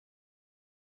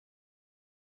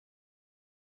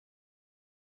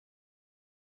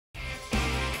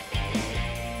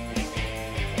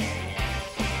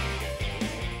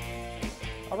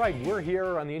right, we're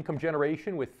here on The Income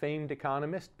Generation with famed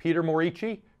economist Peter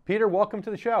Morici. Peter, welcome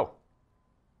to the show.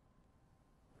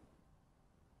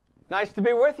 Nice to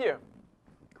be with you.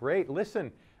 Great.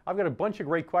 Listen, I've got a bunch of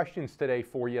great questions today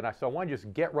for you, so I want to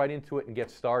just get right into it and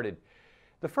get started.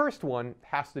 The first one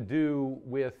has to do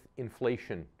with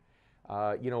inflation.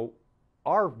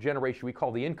 Our generation, we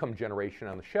call the income generation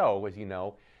on the show, as you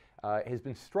know, has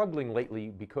been struggling lately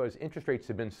because interest rates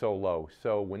have been so low.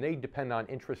 So when they depend on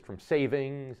interest from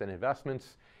savings and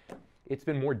investments, it's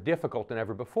been more difficult than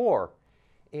ever before.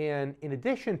 And in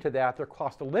addition to that, their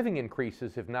cost of living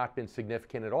increases have not been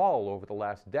significant at all over the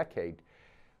last decade.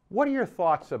 What are your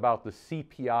thoughts about the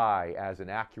CPI as an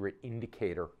accurate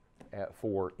indicator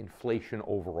for inflation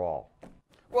overall?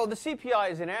 Well, the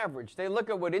CPI is an average. They look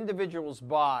at what individuals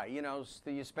buy. You know,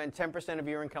 you spend 10% of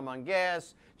your income on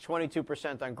gas,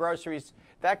 22% on groceries,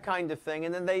 that kind of thing.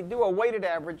 And then they do a weighted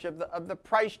average of the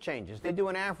price changes. They do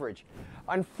an average.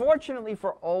 Unfortunately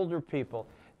for older people,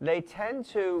 they tend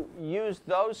to use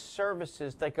those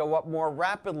services that go up more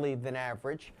rapidly than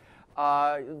average,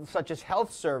 such as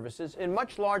health services, in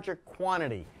much larger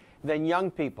quantity than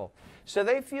young people. So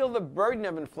they feel the burden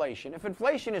of inflation. If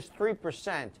inflation is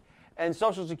 3%, and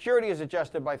Social Security is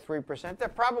adjusted by 3%, they're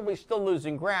probably still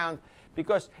losing ground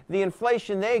because the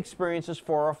inflation they experience is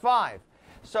 4 or 5.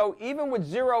 So even with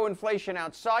zero inflation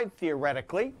outside,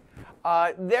 theoretically,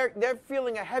 they're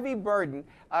feeling a heavy burden.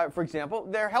 For example,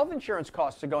 their health insurance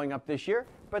costs are going up this year,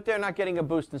 but they're not getting a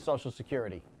boost in Social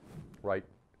Security. Right.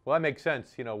 Well, that makes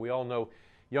sense. You know, we all know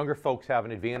younger folks have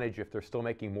an advantage if they're still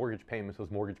making mortgage payments.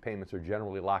 Those mortgage payments are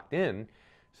generally locked in.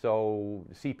 So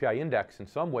the CPI index in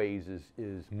some ways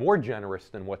is more generous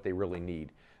than what they really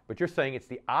need. But you're saying it's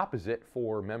the opposite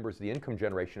for members of the income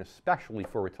generation, especially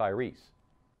for retirees.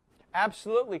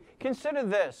 Absolutely. Consider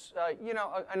this.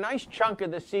 A nice chunk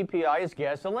of the CPI is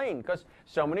gasoline because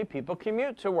so many people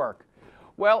commute to work.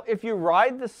 Well, if you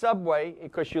ride the subway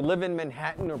because you live in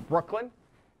Manhattan or Brooklyn,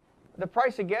 the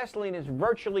price of gasoline is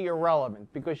virtually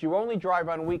irrelevant because you only drive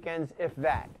on weekends, if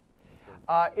that.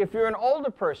 If you're an older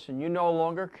person, you no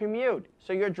longer commute,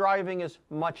 so your driving is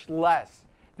much less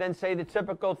than, say, the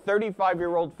typical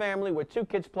 35-year-old family with 2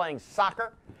 kids playing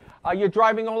soccer. You're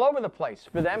driving all over the place.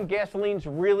 For them, gasoline's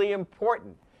really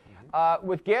important.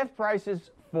 With gas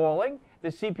prices falling, the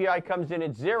CPI comes in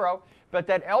at 0, but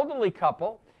that elderly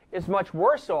couple is much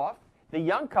worse off. The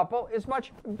young couple is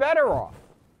much better off.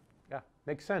 Yeah,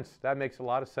 makes sense. That makes a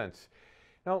lot of sense.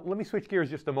 Now, let me switch gears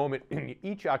just a moment.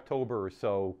 Each October or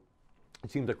so, it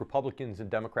seems like Republicans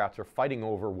and Democrats are fighting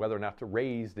over whether or not to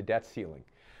raise the debt ceiling.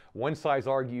 One side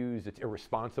argues it's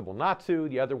irresponsible not to.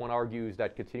 The other one argues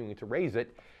that continuing to raise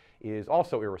it is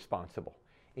also irresponsible.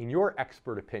 In your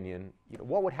expert opinion,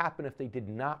 what would happen if they did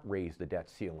not raise the debt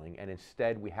ceiling and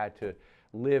instead we had to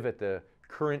live at the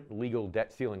current legal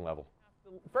debt ceiling level?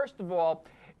 First of all,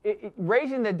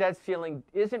 raising the debt ceiling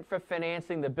isn't for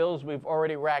financing the bills we've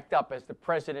already racked up, as the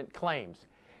president claims.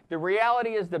 The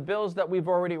reality is the bills that we've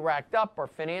already racked up are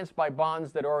financed by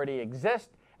bonds that already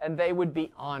exist, and they would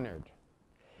be honored.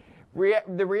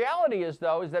 The reality is,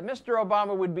 though, is that Mr.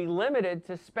 Obama would be limited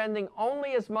to spending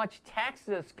only as much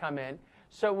taxes come in,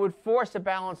 so it would force a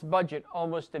balanced budget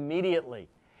almost immediately.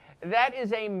 That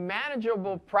is a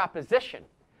manageable proposition.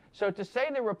 So to say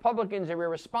the Republicans are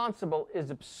irresponsible is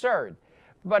absurd.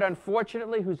 But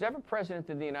unfortunately, who's ever president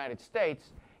of the United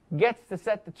States gets to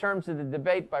set the terms of the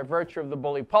debate by virtue of the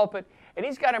bully pulpit, and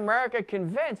he's got America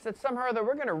convinced that somehow or other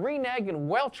we're going to renege and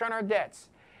welch on our debts.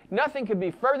 Nothing could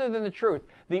be further than the truth.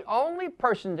 The only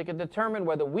person that can determine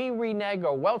whether we renege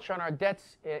or welch on our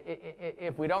debts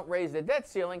if we don't raise the debt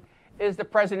ceiling is the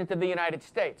President of the United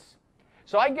States.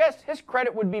 So I guess his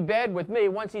credit would be bad with me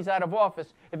once he's out of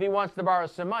office if he wants to borrow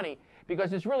some money,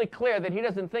 because it's really clear that he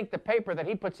doesn't think the paper that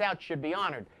he puts out should be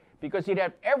honored, because he'd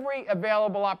have every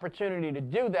available opportunity to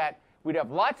do that. We'd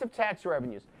have lots of tax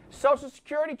revenues, Social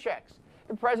Security checks.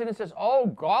 The president says, oh,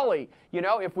 golly,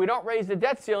 if we don't raise the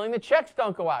debt ceiling, the checks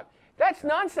don't go out. That's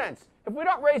nonsense. If we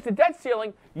don't raise the debt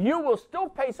ceiling, you will still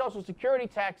pay Social Security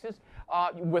taxes,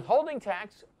 withholding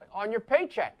tax on your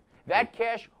paycheck. That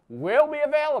cash will be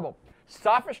available.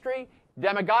 Sophistry,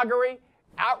 demagoguery,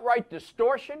 outright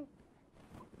distortion,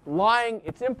 lying.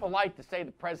 It's impolite to say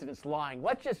the president's lying.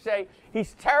 Let's just say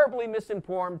he's terribly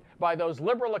misinformed by those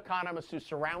liberal economists who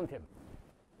surround him.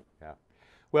 Yeah.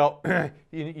 Well,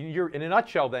 in a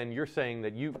nutshell, then, you're saying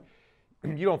that you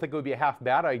don't think it would be a half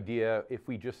bad idea if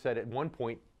we just said at one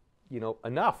point,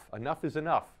 enough is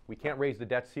enough. We can't raise the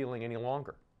debt ceiling any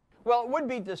longer. Well, it would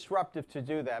be disruptive to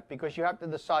do that because you have to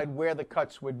decide where the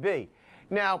cuts would be.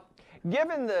 Now,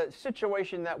 given the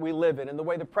situation that we live in and the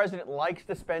way the president likes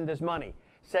to spend his money,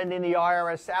 sending the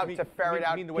IRS out to ferret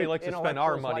out the way he likes to spend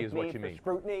our money like is what you for mean.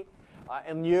 Scrutiny,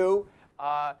 and you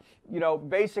know,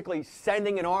 basically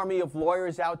sending an army of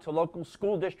lawyers out to local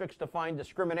school districts to find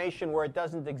discrimination where it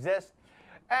doesn't exist,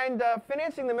 and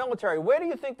financing the military. Where do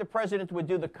you think the president would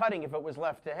do the cutting if it was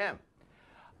left to him?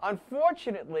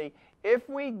 Unfortunately, if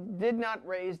we did not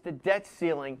raise the debt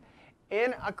ceiling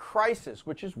in a crisis,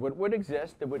 which is what would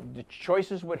exist, the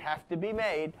choices would have to be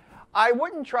made. I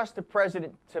wouldn't trust the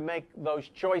president to make those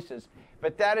choices,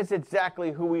 but that is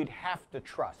exactly who we'd have to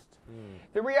trust.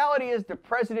 The reality is the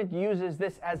president uses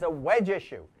this as a wedge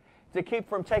issue to keep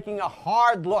from taking a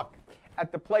hard look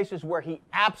at the places where he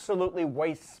absolutely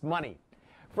wastes money.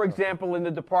 For example, in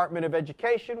the Department of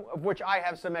Education, of which I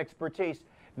have some expertise,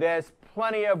 there's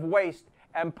plenty of waste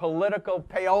and political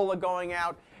payola going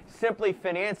out, simply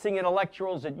financing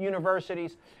intellectuals at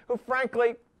universities who,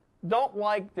 frankly, don't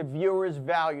like the viewers'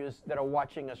 values that are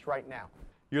watching us right now.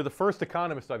 You're the first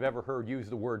economist I've ever heard use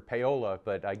the word payola,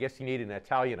 but I guess you need an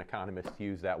Italian economist to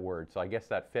use that word, so I guess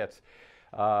that fits.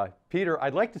 Peter,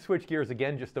 I'd like to switch gears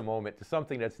again just a moment to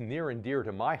something that's near and dear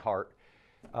to my heart.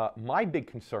 My big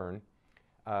concern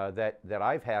that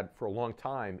I've had for a long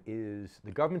time is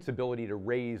the government's ability to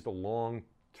raise the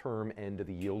long-term end of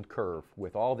the yield curve.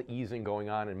 With all the easing going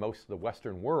on in most of the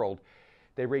Western world,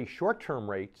 they raise short-term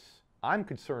rates. I'm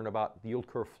concerned about the yield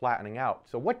curve flattening out.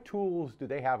 So what tools do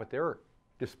they have at their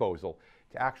disposal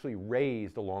to actually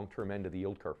raise the long-term end of the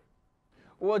yield curve?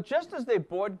 Well, just as they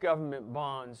bought government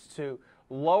bonds to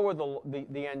lower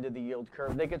the end of the yield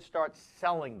curve, they could start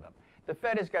selling them. The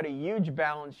Fed has got a huge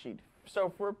balance sheet.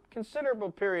 So for a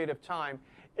considerable period of time,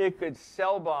 it could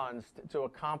sell bonds to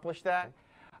accomplish that.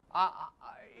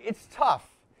 It's tough.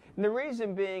 And the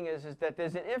reason being is that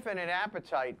there's an infinite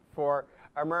appetite for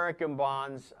American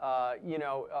bonds, you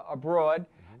know, abroad.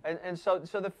 And so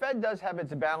the Fed does have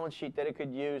its balance sheet that it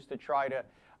could use to try to,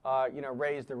 you know,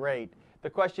 raise the rate. The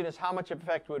question is, how much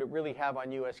effect would it really have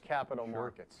on U.S. capital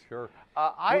markets? Sure.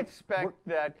 I expect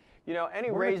that, you know,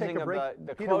 any raising of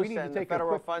the close end, the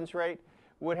federal funds rate,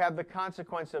 would have the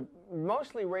consequence of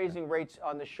mostly raising rates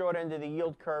on the short end of the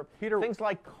yield curve. Peter, things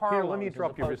like car loans. Let me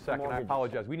interrupt you for a second. I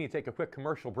apologize. We need to take a quick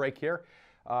commercial break here.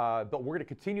 But we're going to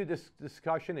continue this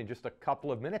discussion in just a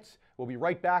couple of minutes. We'll be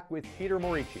right back with Peter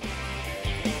Morici.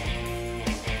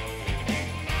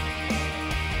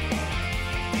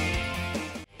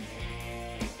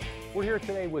 We're here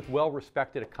today with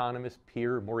well-respected economist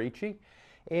Peter Morici,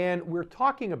 and we're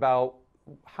talking about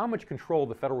how much control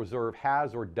the Federal Reserve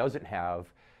has or doesn't have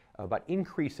about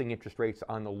increasing interest rates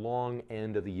on the long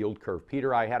end of the yield curve.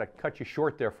 Peter, I had to cut you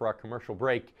short there for our commercial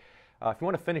break. If you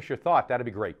want to finish your thought, that'd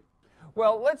be great.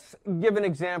 Well, let's give an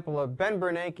example of Ben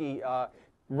Bernanke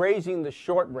raising the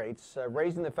short rates,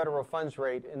 raising the federal funds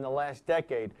rate in the last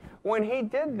decade. When he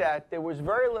did that, there was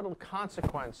very little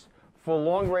consequence for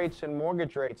long rates and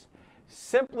mortgage rates,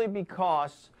 simply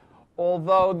because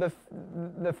although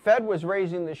the Fed was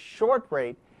raising the short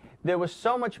rate, there was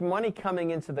so much money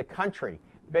coming into the country.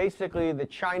 Basically, the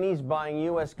Chinese buying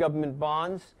U.S. government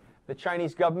bonds, the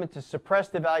Chinese government to suppress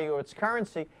the value of its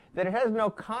currency, that it has no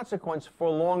consequence for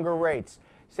longer rates,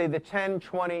 say the 10,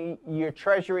 20-year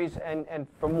treasuries and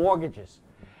for mortgages.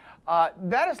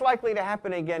 That is likely to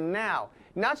happen again now,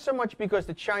 not so much because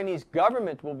the Chinese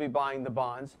government will be buying the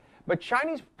bonds, but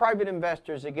Chinese private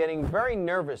investors are getting very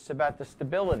nervous about the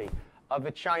stability of the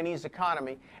Chinese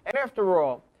economy. And after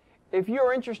all, if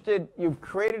you're interested, you've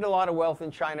created a lot of wealth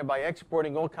in China by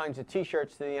exporting all kinds of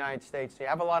T-shirts to the United States. You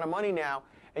have a lot of money now,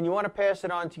 and you want to pass it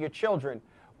on to your children.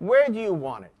 Where do you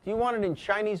want it? Do you want it in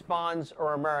Chinese bonds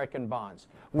or American bonds?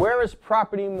 Where is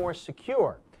property more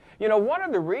secure? You know, one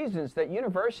of the reasons that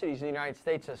universities in the United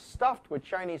States are stuffed with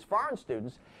Chinese foreign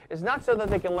students is not so that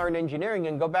they can learn engineering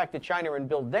and go back to China and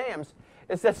build dams.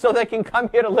 It's that so they can come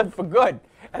here to live for good,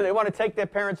 and they want to take their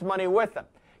parents' money with them.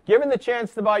 Given the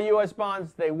chance to buy U.S.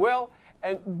 bonds, they will.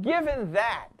 And given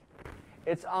that,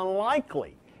 it's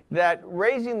unlikely that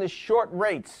raising the short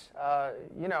rates,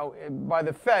 you know, by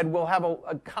the Fed will have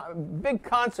a big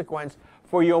consequence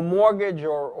for your mortgage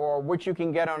or what you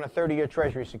can get on a 30-year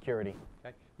Treasury security.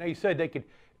 Okay. Now, you said they could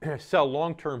sell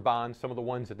long-term bonds, some of the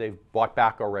ones that they've bought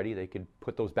back already. They could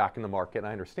put those back in the market, and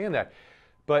I understand that.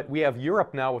 But we have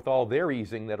Europe now with all their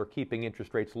easing that are keeping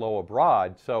interest rates low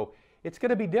abroad. So it's going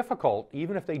to be difficult,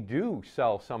 even if they do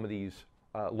sell some of these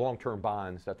long-term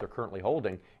bonds that they're currently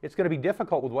holding. It's going to be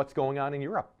difficult with what's going on in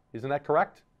Europe. Isn't that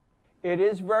correct? It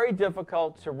is very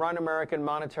difficult to run American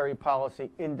monetary policy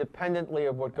independently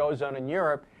of what goes on in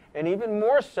Europe, and even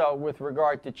more so with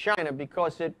regard to China,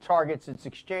 because it targets its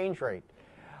exchange rate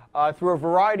through a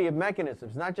variety of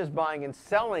mechanisms, not just buying and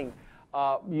selling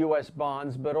U.S.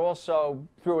 bonds, but also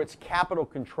through its capital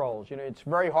controls. You know, it's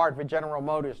very hard for General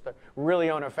Motors to really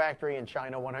own a factory in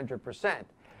China 100%.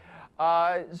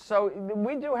 So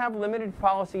we do have limited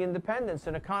policy independence,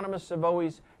 and economists have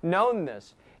always known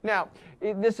this. Now,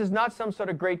 this is not some sort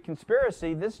of great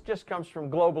conspiracy. This just comes from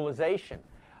globalization.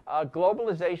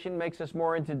 Globalization makes us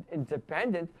more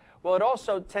independent. Well, it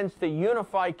also tends to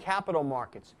unify capital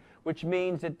markets, which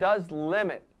means it does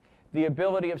limit the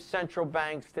ability of central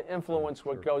banks to influence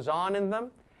what goes on in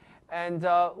them. And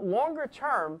longer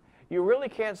term, you really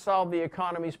can't solve the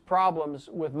economy's problems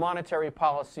with monetary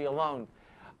policy alone.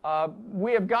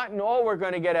 We have gotten all we're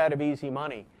going to get out of easy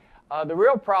money. The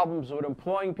real problems with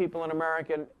employing people in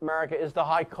America is the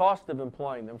high cost of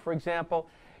employing them. For example,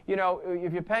 you know,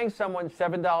 if you're paying someone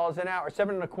 $7 an hour,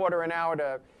 $7.25 an hour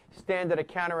to stand at a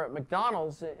counter at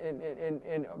McDonald's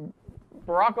in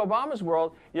Barack Obama's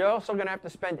world, you're also going to have to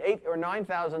spend $8,000 or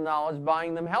 $9,000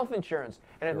 buying them health insurance.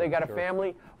 And if they got a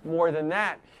family, more than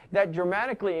that. That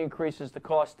dramatically increases the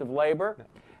cost of labor.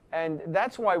 And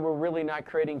that's why we're really not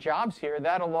creating jobs here.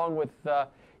 That, along with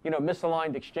you know,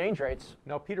 misaligned exchange rates.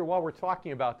 Now, Peter, while we're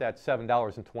talking about that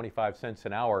 $7.25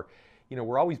 an hour, you know,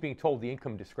 we're always being told the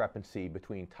income discrepancy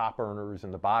between top earners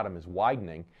and the bottom is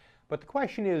widening. But the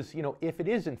question is, you know, if it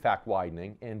is in fact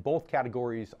widening and both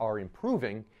categories are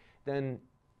improving, then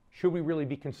should we really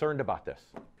be concerned about this?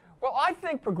 Well, I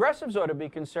think progressives ought to be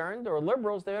concerned, or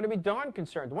liberals, they ought to be darn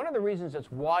concerned. One of the reasons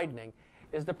it's widening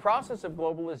is the process of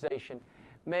globalization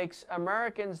makes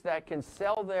Americans that can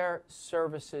sell their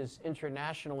services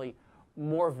internationally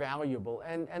more valuable,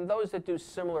 and those that do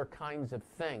similar kinds of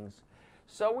things.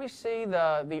 So we see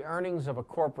the earnings of a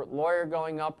corporate lawyer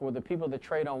going up, or the people that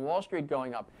trade on Wall Street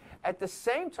going up. At the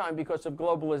same time, because of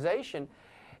globalization,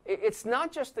 it's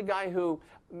not just the guy who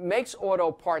makes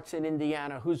auto parts in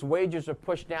Indiana whose wages are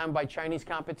pushed down by Chinese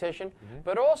competition,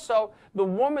 but also the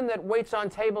woman that waits on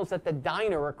tables at the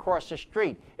diner across the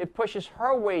street. It pushes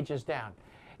her wages down.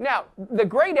 Now, the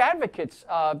great advocates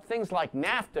of things like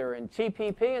NAFTA and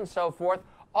TPP and so forth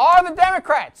are the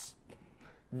Democrats.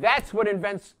 That's what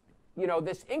invents, you know,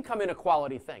 this income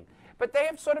inequality thing. But they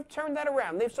have sort of turned that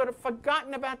around. They've sort of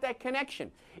forgotten about that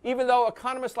connection, even though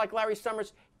economists like Larry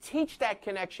Summers teach that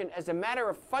connection as a matter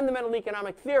of fundamental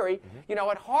economic theory, you know,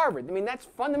 at Harvard. I mean, that's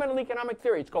fundamental economic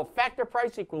theory. It's called factor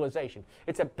price equalization.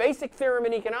 It's a basic theorem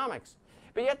in economics.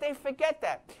 But yet they forget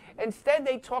that. Instead,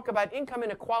 they talk about income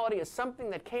inequality as something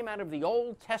that came out of the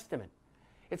Old Testament.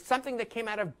 It's something that came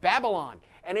out of Babylon.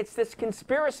 And it's this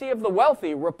conspiracy of the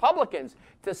wealthy, Republicans,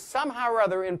 to somehow or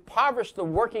other impoverish the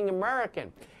working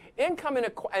American. Income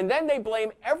inequality, and then they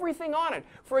blame everything on it.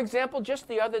 For example, just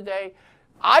the other day,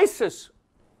 ISIS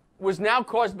was now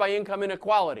caused by income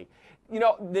inequality. You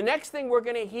know, the next thing we're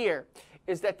going to hear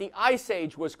is that the Ice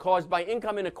Age was caused by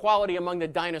income inequality among the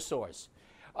dinosaurs.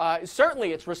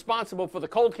 Certainly, it's responsible for the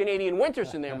cold Canadian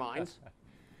winters in their minds.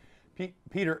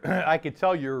 Peter, I could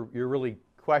tell you're really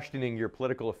questioning your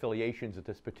political affiliations at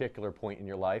this particular point in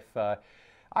your life.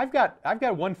 I've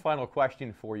got one final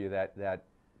question for you that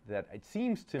it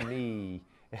seems to me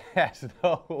as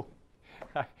though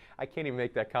I can't even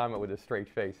make that comment with a straight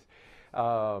face.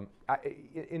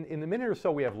 In the minute or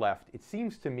so we have left, it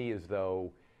seems to me as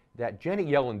though that Janet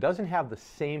Yellen doesn't have the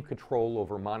same control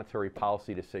over monetary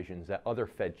policy decisions that other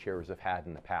Fed chairs have had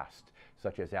in the past,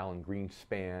 such as Alan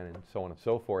Greenspan and so on and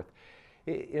so forth.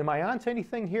 Am I onto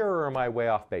anything here, or am I way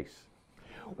off base?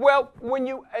 Well, when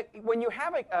you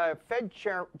have a Fed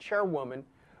chairwoman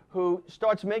who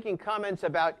starts making comments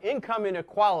about income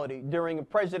inequality during a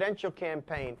presidential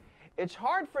campaign, it's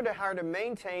hard for her to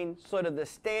maintain sort of the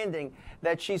standing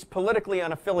that she's politically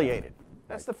unaffiliated.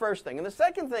 That's the first thing. And the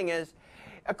second thing is,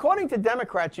 according to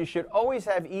Democrats, you should always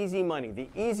have easy money, the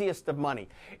easiest of money.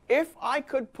 If I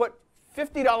could put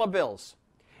 $50 bills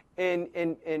in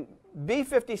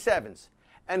B-57s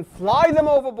and fly them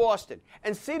over Boston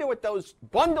and see to it those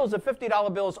bundles of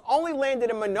 $50 bills only landed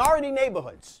in minority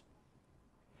neighborhoods,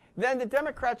 then the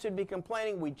Democrats would be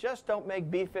complaining we just don't make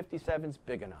B-57s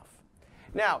big enough.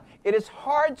 Now, it is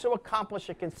hard to accomplish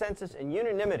a consensus and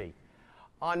unanimity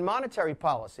on monetary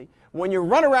policy when you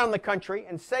run around the country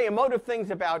and say emotive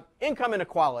things about income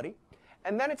inequality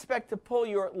and then expect to pull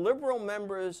your liberal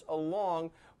members along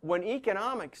when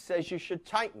economics says you should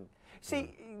tighten.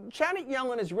 See, Janet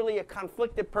Yellen is really a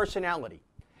conflicted personality.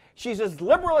 She's as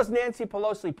liberal as Nancy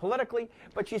Pelosi politically,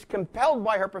 but she's compelled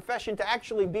by her profession to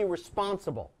actually be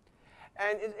responsible.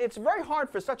 And it's very hard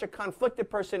for such a conflicted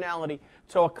personality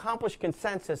to accomplish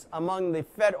consensus among the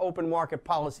Fed Open Market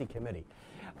Policy Committee.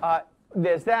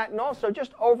 There's that, and also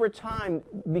just over time,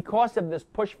 because of this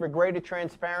push for greater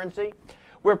transparency,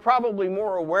 we're probably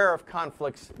more aware of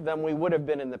conflicts than we would have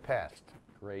been in the past.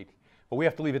 Great. Well, we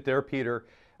have to leave it there, Peter.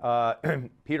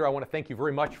 Peter, I want to thank you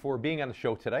very much for being on the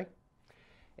show today.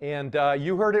 And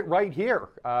you heard it right here.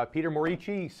 Peter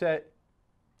Morici said,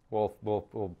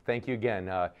 well, thank you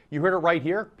again. You heard it right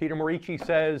here. Peter Morici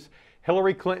says,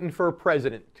 Hillary Clinton for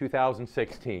president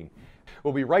 2016.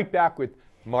 We'll be right back with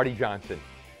Marty Johnson.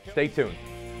 Stay tuned.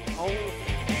 Only